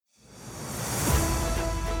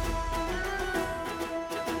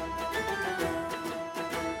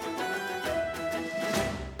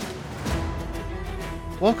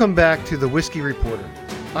Welcome back to the Whiskey Reporter.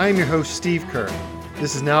 I am your host, Steve Kerr.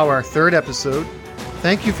 This is now our third episode.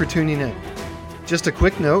 Thank you for tuning in. Just a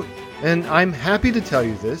quick note, and I'm happy to tell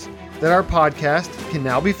you this, that our podcast can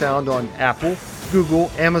now be found on Apple,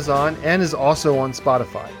 Google, Amazon, and is also on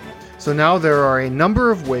Spotify. So now there are a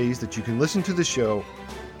number of ways that you can listen to the show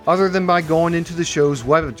other than by going into the show's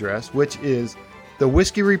web address, which is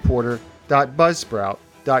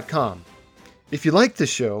thewhiskeyreporter.buzzsprout.com. If you like the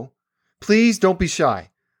show, please don't be shy.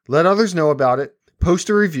 Let others know about it, post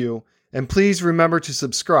a review, and please remember to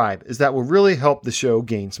subscribe, as that will really help the show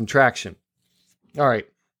gain some traction. All right.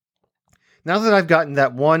 Now that I've gotten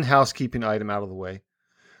that one housekeeping item out of the way,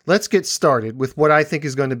 let's get started with what I think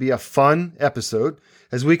is going to be a fun episode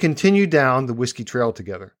as we continue down the whiskey trail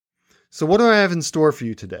together. So what do I have in store for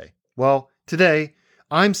you today? Well, today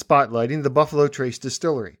I'm spotlighting the Buffalo Trace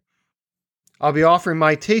Distillery. I'll be offering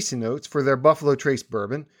my tasting notes for their Buffalo Trace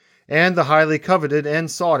bourbon and the highly coveted and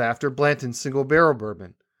sought-after Blanton Single Barrel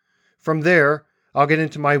Bourbon. From there, I'll get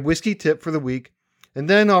into my whiskey tip for the week, and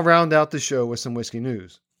then I'll round out the show with some whiskey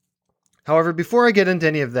news. However, before I get into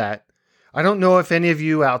any of that, I don't know if any of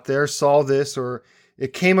you out there saw this or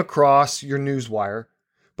it came across your newswire,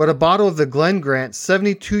 but a bottle of the Glen Grant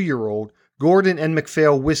 72-year-old Gordon and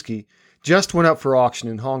MacPhail whiskey just went up for auction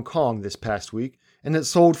in Hong Kong this past week, and it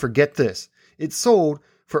sold for, get this, it sold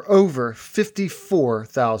for over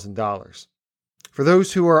 $54,000. For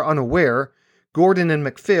those who are unaware, Gordon and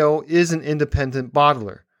MacPhail is an independent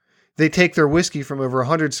bottler. They take their whiskey from over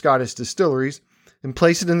 100 Scottish distilleries and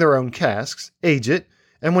place it in their own casks, age it,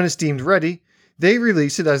 and when it's deemed ready, they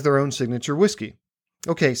release it as their own signature whiskey.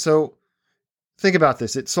 Okay, so think about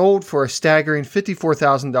this. It sold for a staggering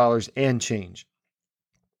 $54,000 and change.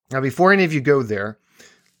 Now, before any of you go there,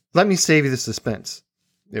 let me save you the suspense.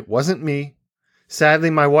 It wasn't me. Sadly,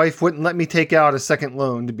 my wife wouldn't let me take out a second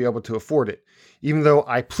loan to be able to afford it. Even though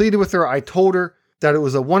I pleaded with her, I told her that it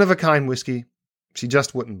was a one-of-a-kind whiskey. She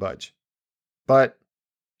just wouldn't budge. But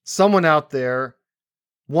someone out there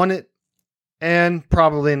won it, and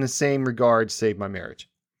probably in the same regard saved my marriage.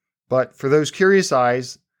 But for those curious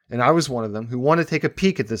eyes, and I was one of them, who want to take a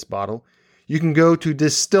peek at this bottle, you can go to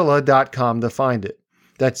distilla.com to find it.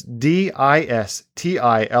 That's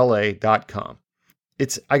DISTILA.com.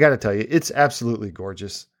 I got to tell you, it's absolutely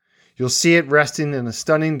gorgeous. You'll see it resting in a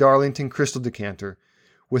stunning Darlington crystal decanter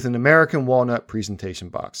with an American walnut presentation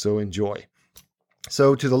box, so enjoy.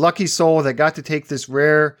 So to the lucky soul that got to take this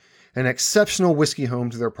rare and exceptional whiskey home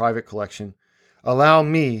to their private collection, allow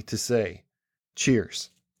me to say, cheers.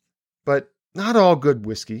 But not all good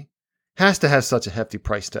whiskey has to have such a hefty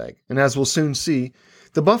price tag, and as we'll soon see,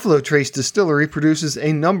 the Buffalo Trace Distillery produces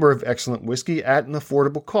a number of excellent whiskey at an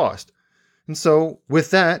affordable cost. And so, with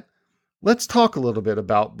that, let's talk a little bit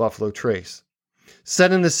about Buffalo Trace.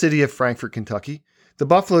 Set in the city of Frankfort, Kentucky, the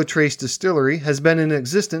Buffalo Trace Distillery has been in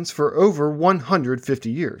existence for over 150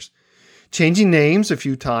 years, changing names a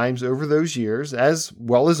few times over those years as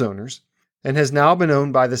well as owners, and has now been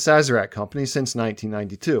owned by the Sazerac Company since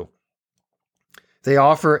 1992. They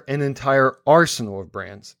offer an entire arsenal of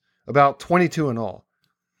brands, about 22 in all.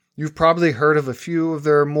 You've probably heard of a few of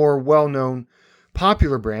their more well-known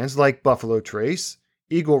popular brands like Buffalo Trace,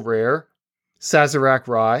 Eagle Rare, Sazerac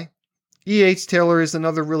Rye. E.H. Taylor is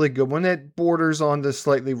another really good one that borders on the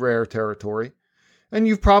slightly rare territory. And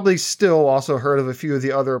you've probably still also heard of a few of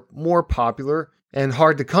the other more popular and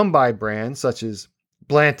hard-to-come-by brands such as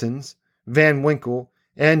Blanton's, Van Winkle,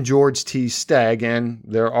 and George T. Stagg, and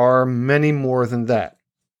there are many more than that.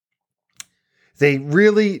 They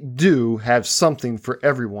really do have something for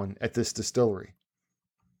everyone at this distillery.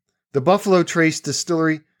 The Buffalo Trace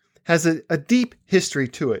Distillery has a deep history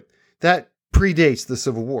to it that predates the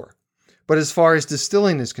Civil War. But as far as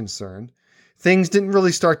distilling is concerned, things didn't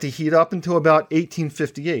really start to heat up until about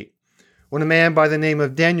 1858, when a man by the name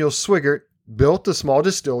of Daniel Swigert built a small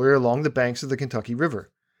distillery along the banks of the Kentucky River.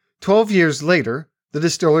 12 years later, the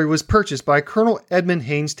distillery was purchased by Colonel Edmund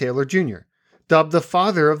Haynes Taylor, Jr., dubbed the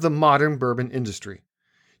father of the modern bourbon industry.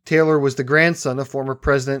 Taylor was the grandson of former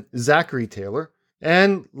President Zachary Taylor,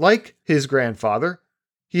 and like his grandfather,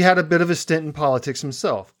 he had a bit of a stint in politics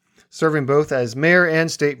himself, serving both as mayor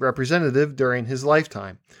and state representative during his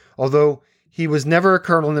lifetime. Although he was never a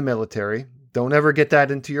colonel in the military, don't ever get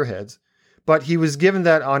that into your heads, but he was given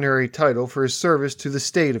that honorary title for his service to the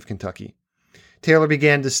state of Kentucky. Taylor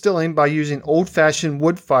began distilling by using old-fashioned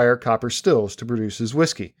wood-fire copper stills to produce his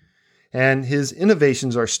whiskey, and his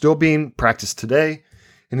innovations are still being practiced today,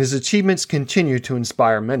 and his achievements continue to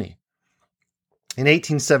inspire many. In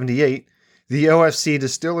 1878, the OFC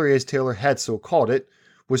distillery, as Taylor had so called it,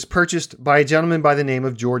 was purchased by a gentleman by the name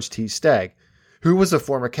of George T. Stagg, who was a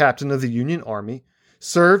former captain of the Union Army,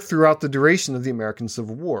 served throughout the duration of the American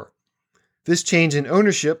Civil War. This change in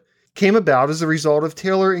ownership came about as a result of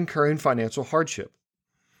Taylor incurring financial hardship,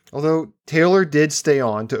 although Taylor did stay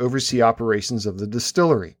on to oversee operations of the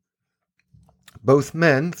distillery. Both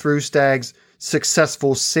men, through Stagg's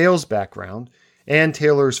successful sales background and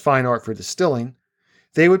Taylor's fine art for distilling,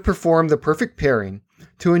 they would perform the perfect pairing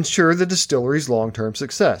to ensure the distillery's long-term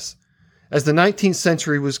success. As the 19th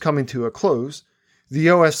century was coming to a close, the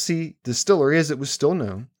OFC distillery, as it was still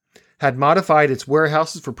known, had modified its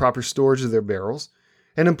warehouses for proper storage of their barrels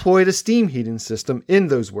and employed a steam heating system in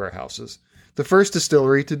those warehouses, the first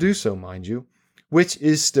distillery to do so, mind you, which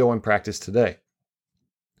is still in practice today.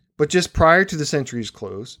 But just prior to the century's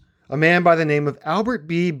close, a man by the name of Albert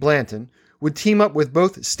B. Blanton would team up with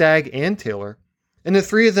both Stagg and Taylor, and the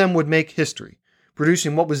three of them would make history,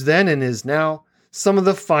 producing what was then and is now some of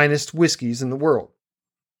the finest whiskeys in the world.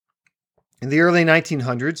 In the early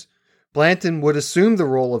 1900s, Blanton would assume the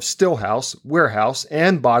role of stillhouse, warehouse,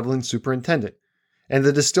 and bottling superintendent, and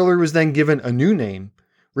the distillery was then given a new name,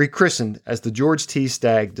 rechristened as the George T.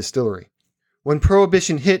 Stagg Distillery. When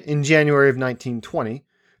Prohibition hit in January of 1920,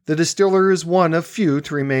 the distillery was one of few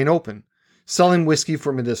to remain open, selling whiskey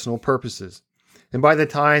for medicinal purposes. And by the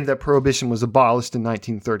time that Prohibition was abolished in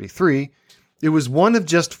 1933, it was one of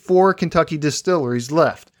just 4 Kentucky distilleries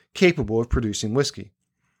left capable of producing whiskey.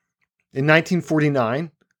 In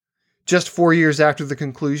 1949, just 4 years after the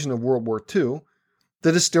conclusion of World War II,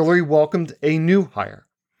 the distillery welcomed a new hire,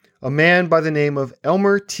 a man by the name of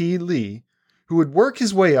Elmer T. Lee, who would work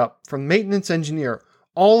his way up from maintenance engineer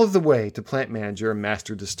all of the way to plant manager and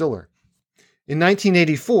master distiller. In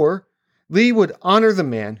 1984, Lee would honor the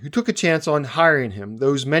man who took a chance on hiring him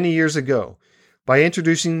those many years ago by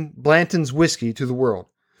introducing Blanton's whiskey to the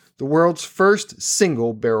world's first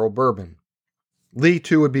single-barrel bourbon. Lee,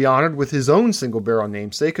 too, would be honored with his own single-barrel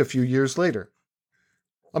namesake a few years later.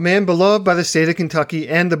 A man beloved by the state of Kentucky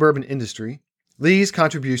and the bourbon industry, Lee's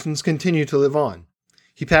contributions continue to live on.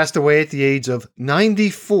 He passed away at the age of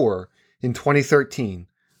 94 in 2013,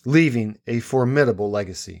 leaving a formidable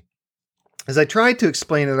legacy. As I tried to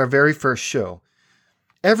explain at our very first show,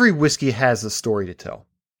 every whiskey has a story to tell,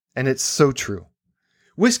 and it's so true.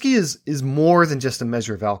 Whiskey is more than just a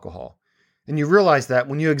measure of alcohol, and you realize that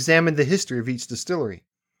when you examine the history of each distillery,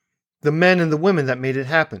 the men and the women that made it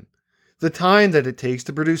happen, the time that it takes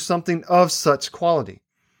to produce something of such quality.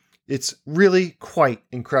 It's really quite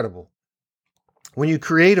incredible. When you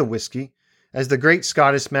create a whiskey, as the great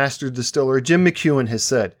Scottish master distiller Jim McEwen has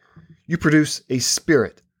said, you produce a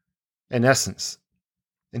spirit, an essence.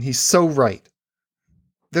 And he's so right.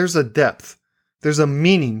 There's a depth, there's a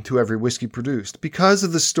meaning to every whiskey produced because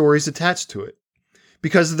of the stories attached to it,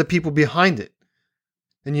 because of the people behind it.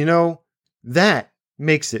 And you know, that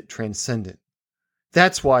makes it transcendent.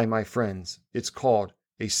 That's why, my friends, it's called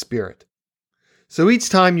a spirit. So each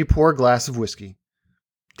time you pour a glass of whiskey,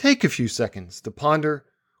 take a few seconds to ponder,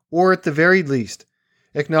 or at the very least,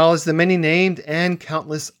 acknowledge the many named and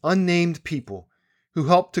countless unnamed people who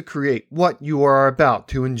helped to create what you are about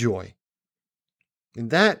to enjoy. And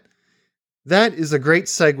that is a great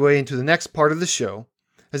segue into the next part of the show,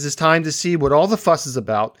 as it's time to see what all the fuss is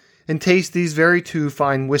about and taste these very 2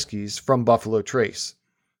 fine whiskeys from Buffalo Trace,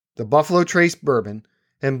 the Buffalo Trace Bourbon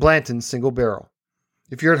and Blanton Single Barrel.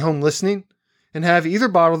 If you're at home listening and have either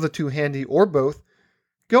bottle of the 2 handy or both,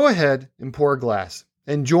 go ahead and pour a glass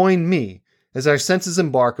and join me as our senses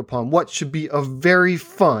embark upon what should be a very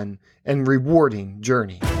fun and rewarding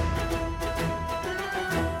journey.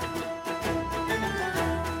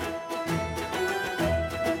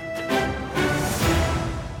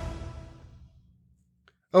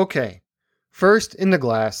 Okay, first in the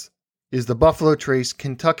glass is the Buffalo Trace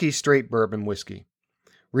Kentucky Straight Bourbon Whiskey.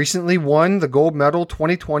 Recently won the gold medal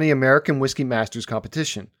 2020 American Whiskey Masters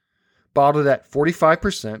competition, bottled at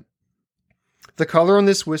 45%. The color on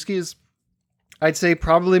this whiskey is, I'd say,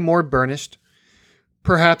 probably more burnished,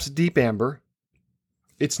 perhaps deep amber.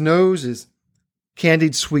 Its nose is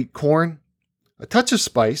candied sweet corn, a touch of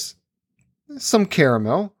spice, some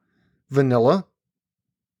caramel, vanilla,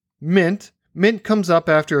 mint. Mint comes up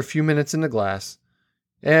after a few minutes in the glass,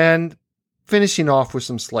 and finishing off with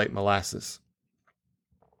some slight molasses.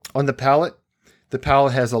 On the palate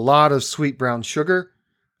has a lot of sweet brown sugar,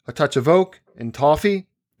 a touch of oak and toffee,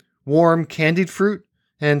 warm candied fruit,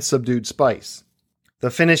 and subdued spice.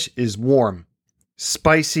 The finish is warm,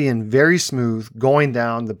 spicy, and very smooth, going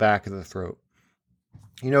down the back of the throat.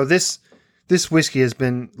 You know, this whiskey has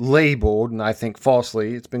been labeled, and I think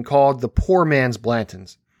falsely, it's been called the poor man's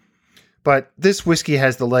Blanton's. But this whiskey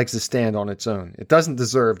has the legs to stand on its own. It doesn't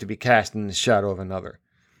deserve to be cast in the shadow of another.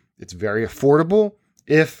 It's very affordable,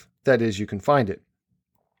 if that is you can find it.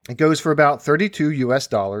 It goes for about $32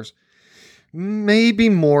 US, maybe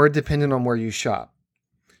more depending on where you shop.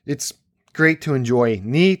 It's great to enjoy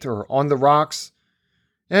neat or on the rocks,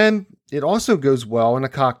 and it also goes well in a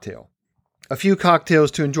cocktail. A few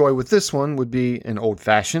cocktails to enjoy with this one would be an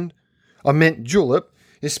old-fashioned, a mint julep,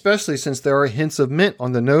 especially since there are hints of mint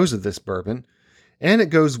on the nose of this bourbon, and it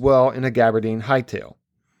goes well in a Gabardine hightail.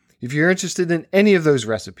 If you're interested in any of those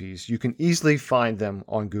recipes, you can easily find them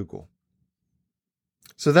on Google.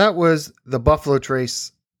 So that was the Buffalo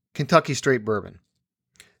Trace Kentucky Straight Bourbon.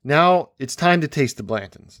 Now it's time to taste the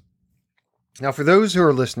Blantons. Now for those who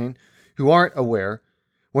are listening who aren't aware,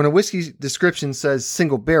 when a whiskey description says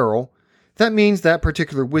single barrel, that means that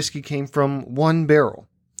particular whiskey came from one barrel.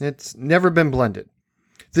 It's never been blended.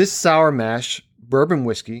 This sour mash bourbon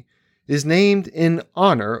whiskey is named in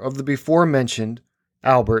honor of the before mentioned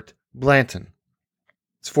Albert Blanton.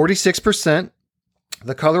 It's 46%.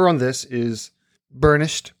 The color on this is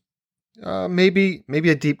burnished, maybe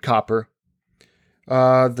a deep copper.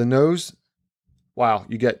 The nose, wow,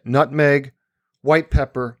 you get nutmeg, white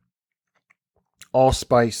pepper,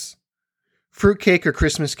 allspice, fruitcake or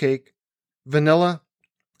Christmas cake, vanilla,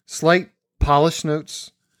 slight polish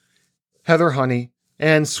notes, heather honey,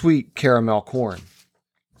 and sweet caramel corn.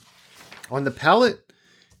 On the palate,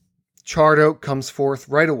 charred oak comes forth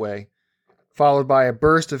right away, followed by a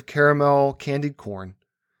burst of caramel candied corn,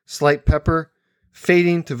 slight pepper,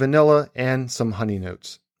 fading to vanilla and some honey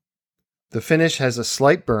notes. The finish has a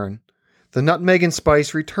slight burn. The nutmeg and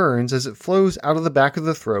spice returns as it flows out of the back of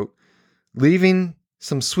the throat, leaving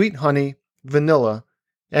some sweet honey, vanilla,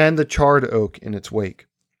 and the charred oak in its wake.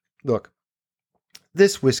 Look,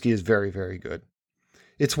 this whiskey is very, very good.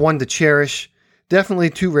 It's one to cherish, definitely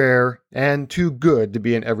too rare and too good to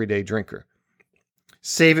be an everyday drinker.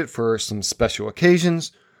 Save it for some special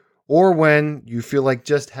occasions or when you feel like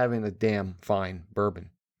just having a damn fine bourbon.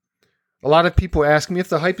 A lot of people ask me if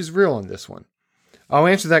the hype is real on this one. I'll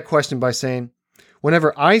answer that question by saying,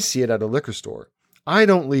 whenever I see it at a liquor store, I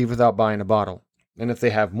don't leave without buying a bottle. And if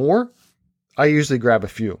they have more, I usually grab a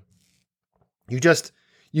few. You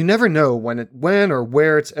never know when or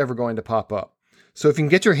where it's ever going to pop up. So if you can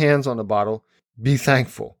get your hands on a bottle, be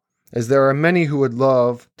thankful, as there are many who would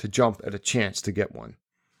love to jump at a chance to get one.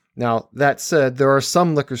 Now, that said, there are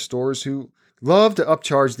some liquor stores who love to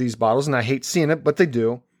upcharge these bottles, and I hate seeing it, but they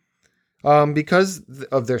do, because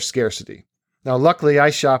of their scarcity. Now, luckily, I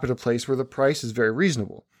shop at a place where the price is very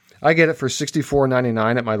reasonable. I get it for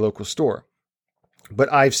 $64.99 at my local store,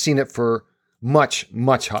 but I've seen it for much,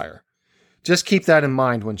 much higher. Just keep that in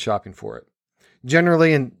mind when shopping for it.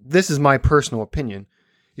 Generally, and this is my personal opinion,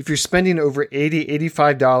 if you're spending over $80,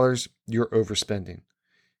 $85, you're overspending.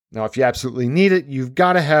 Now, if you absolutely need it, you've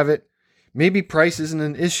got to have it. Maybe price isn't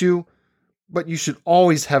an issue, but you should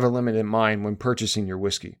always have a limit in mind when purchasing your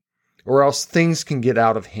whiskey, or else things can get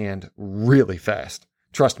out of hand really fast.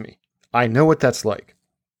 Trust me, I know what that's like.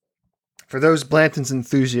 For those Blanton's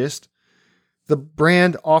enthusiasts, the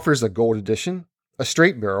brand offers a gold edition, a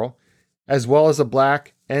straight barrel, as well as a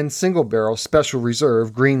black and single barrel special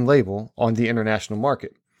reserve green label on the international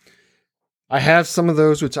market. I have some of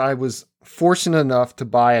those which I was fortunate enough to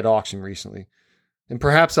buy at auction recently, and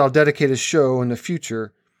perhaps I'll dedicate a show in the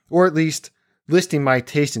future, or at least listing my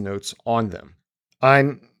tasting notes on them.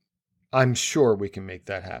 I'm sure we can make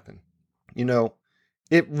that happen. You know,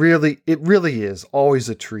 it really is always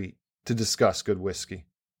a treat to discuss good whiskey,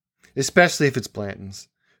 especially if it's Blanton's.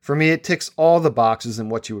 For me, it ticks all the boxes in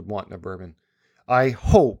what you would want in a bourbon. I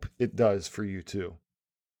hope it does for you too.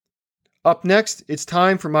 Up next, it's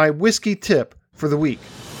time for my whiskey tip for the week.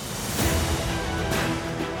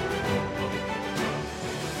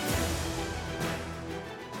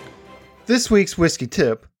 This week's whiskey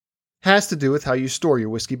tip has to do with how you store your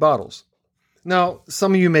whiskey bottles. Now,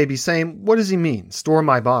 some of you may be saying, what does he mean, store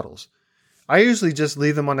my bottles? I usually just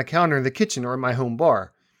leave them on the counter in the kitchen or in my home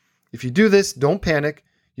bar. If you do this, don't panic.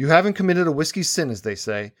 You haven't committed a whiskey sin, as they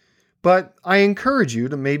say, but I encourage you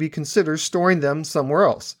to maybe consider storing them somewhere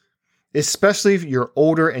else, especially if you're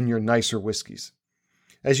older and you're nicer whiskeys.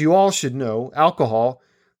 As you all should know, alcohol,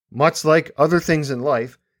 much like other things in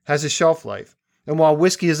life, has a shelf life. And while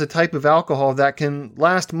whiskey is a type of alcohol that can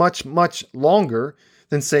last much, much longer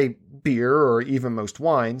than, say, beer or even most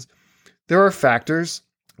wines, there are factors,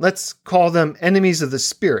 let's call them enemies of the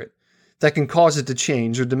spirit, that can cause it to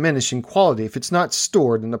change or diminish in quality if it's not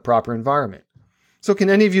stored in the proper environment. So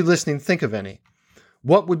can any of you listening think of any?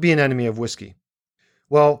 What would be an enemy of whiskey?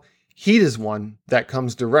 Well, heat is one that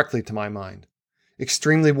comes directly to my mind.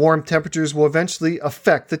 Extremely warm temperatures will eventually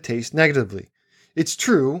affect the taste negatively. It's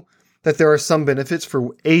true that there are some benefits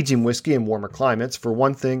for aging whiskey in warmer climates. For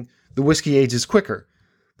one thing, the whiskey ages quicker.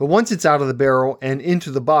 But once it's out of the barrel and into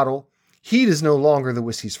the bottle, heat is no longer the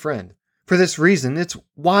whiskey's friend. For this reason, it's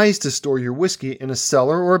wise to store your whiskey in a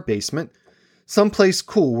cellar or a basement, someplace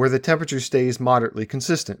cool where the temperature stays moderately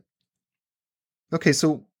consistent. Okay,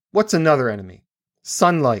 so what's another enemy?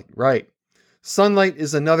 Sunlight, right. Sunlight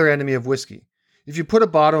is another enemy of whiskey. If you put a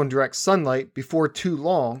bottle in direct sunlight before too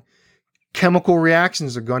long, chemical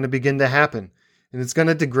reactions are going to begin to happen, and it's going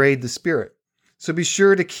to degrade the spirit. So be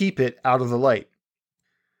sure to keep it out of the light.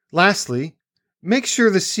 Lastly, make sure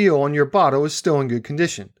the seal on your bottle is still in good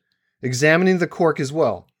condition, examining the cork as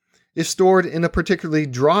well. If stored in a particularly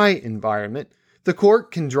dry environment, the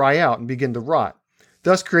cork can dry out and begin to rot,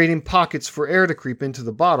 thus creating pockets for air to creep into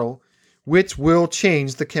the bottle, which will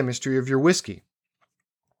change the chemistry of your whiskey.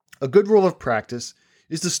 A good rule of practice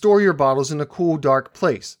is to store your bottles in a cool, dark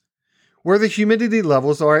place, where the humidity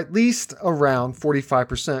levels are at least around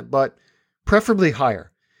 45%, but preferably higher.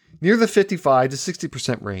 Near the 55 to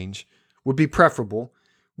 60% range would be preferable,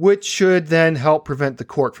 which should then help prevent the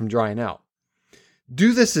cork from drying out.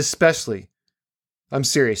 Do this especially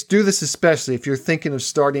if you're thinking of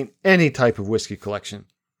starting any type of whiskey collection.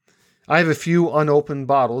 I have a few unopened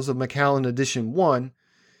bottles of Macallan Edition 1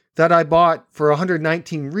 that I bought for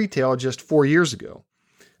 $119 retail just 4 years ago,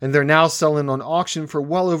 and they're now selling on auction for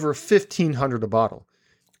well over $1,500 a bottle.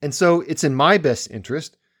 And so it's in my best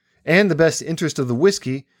interest, and the best interest of the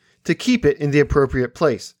whiskey, to keep it in the appropriate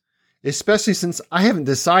place, especially since I haven't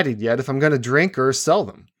decided yet if I'm going to drink or sell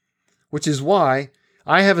them, which is why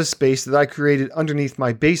I have a space that I created underneath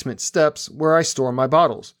my basement steps where I store my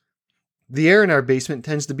bottles. The air in our basement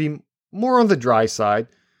tends to be more on the dry side,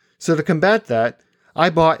 so to combat that,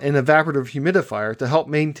 I bought an evaporative humidifier to help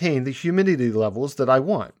maintain the humidity levels that I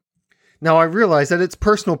want. Now I realize that it's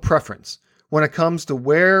personal preference when it comes to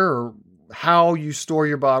where or how you store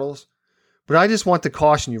your bottles, but I just want to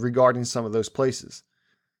caution you regarding some of those places.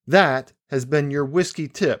 That has been your whiskey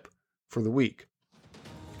tip for the week.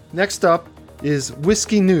 Next up is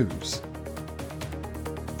Whiskey News.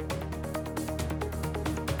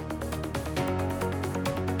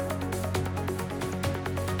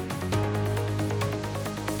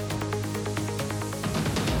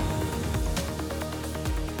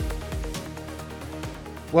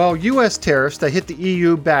 Well, U.S. tariffs that hit the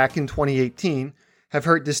EU back in 2018 have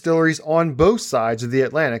hurt distilleries on both sides of the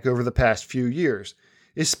Atlantic over the past few years,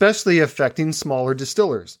 especially affecting smaller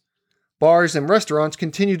distillers. Bars and restaurants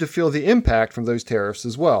continue to feel the impact from those tariffs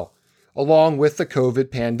as well, along with the COVID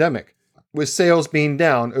pandemic, with sales being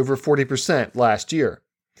down over 40% last year.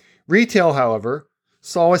 Retail, however,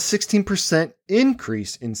 saw a 16%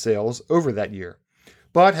 increase in sales over that year,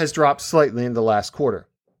 but has dropped slightly in the last quarter.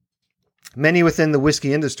 Many within the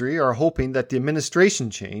whiskey industry are hoping that the administration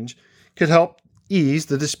change could help ease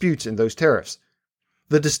the disputes in those tariffs.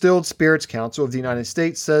 The Distilled Spirits Council of the United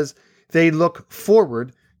States says they look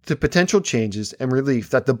forward to potential changes and relief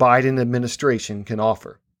that the Biden administration can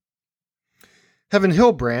offer. Heaven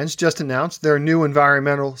Hill Brands just announced their new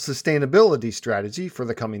environmental sustainability strategy for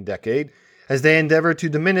the coming decade as they endeavor to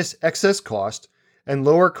diminish excess cost and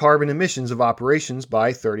lower carbon emissions of operations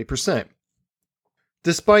by 30%.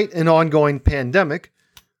 Despite an ongoing pandemic,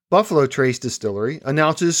 Buffalo Trace Distillery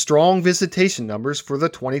announces strong visitation numbers for the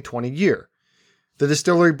 2020 year. The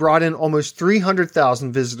distillery brought in almost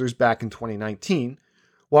 300,000 visitors back in 2019,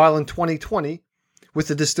 while in 2020, with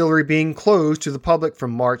the distillery being closed to the public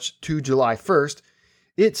from March to July 1st,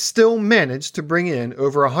 it still managed to bring in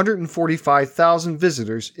over 145,000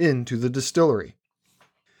 visitors into the distillery.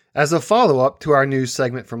 As a follow-up to our news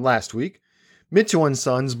segment from last week, Mitchell &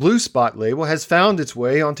 Sons Blue Spot label has found its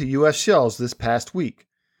way onto U.S. shelves this past week.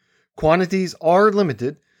 Quantities are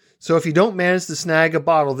limited, so if you don't manage to snag a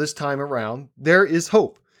bottle this time around, there is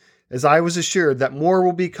hope, as I was assured that more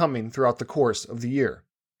will be coming throughout the course of the year.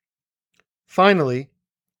 Finally,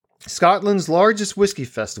 Scotland's largest whiskey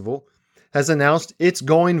festival has announced it's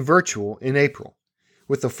going virtual in April,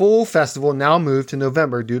 with the full festival now moved to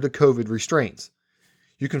November due to COVID restraints.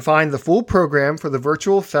 You can find the full program for the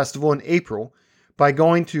virtual festival in April by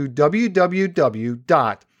going to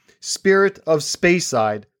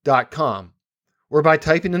www.spiritofspeyside.com or by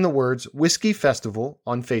typing in the words Whiskey Festival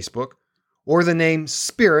on Facebook or the name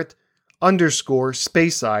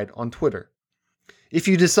Spirit_Speyside on Twitter. If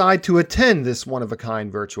you decide to attend this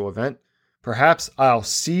one-of-a-kind virtual event, perhaps I'll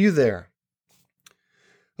see you there.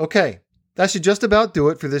 Okay, that should just about do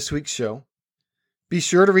it for this week's show. Be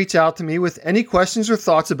sure to reach out to me with any questions or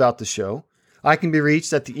thoughts about the show. I can be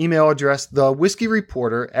reached at the email address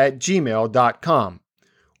thewhiskeyreporter@gmail.com,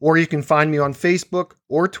 or you can find me on Facebook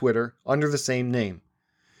or Twitter under the same name.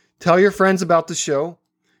 Tell your friends about the show.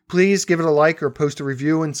 Please give it a like or post a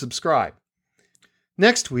review and subscribe.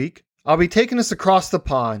 Next week, I'll be taking us across the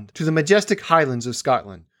pond to the majestic Highlands of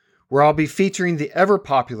Scotland, where I'll be featuring the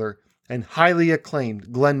ever-popular and highly acclaimed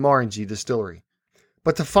Glenmorangie Distillery.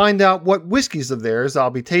 But to find out what whiskeys of theirs I'll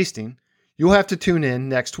be tasting, you'll have to tune in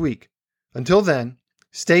next week. Until then,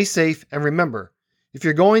 stay safe and remember, if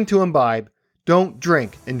you're going to imbibe, don't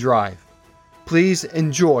drink and drive. Please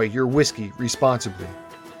enjoy your whiskey responsibly.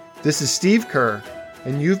 This is Steve Kerr,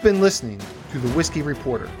 and you've been listening to The Whiskey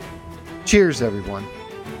Reporter. Cheers, everyone.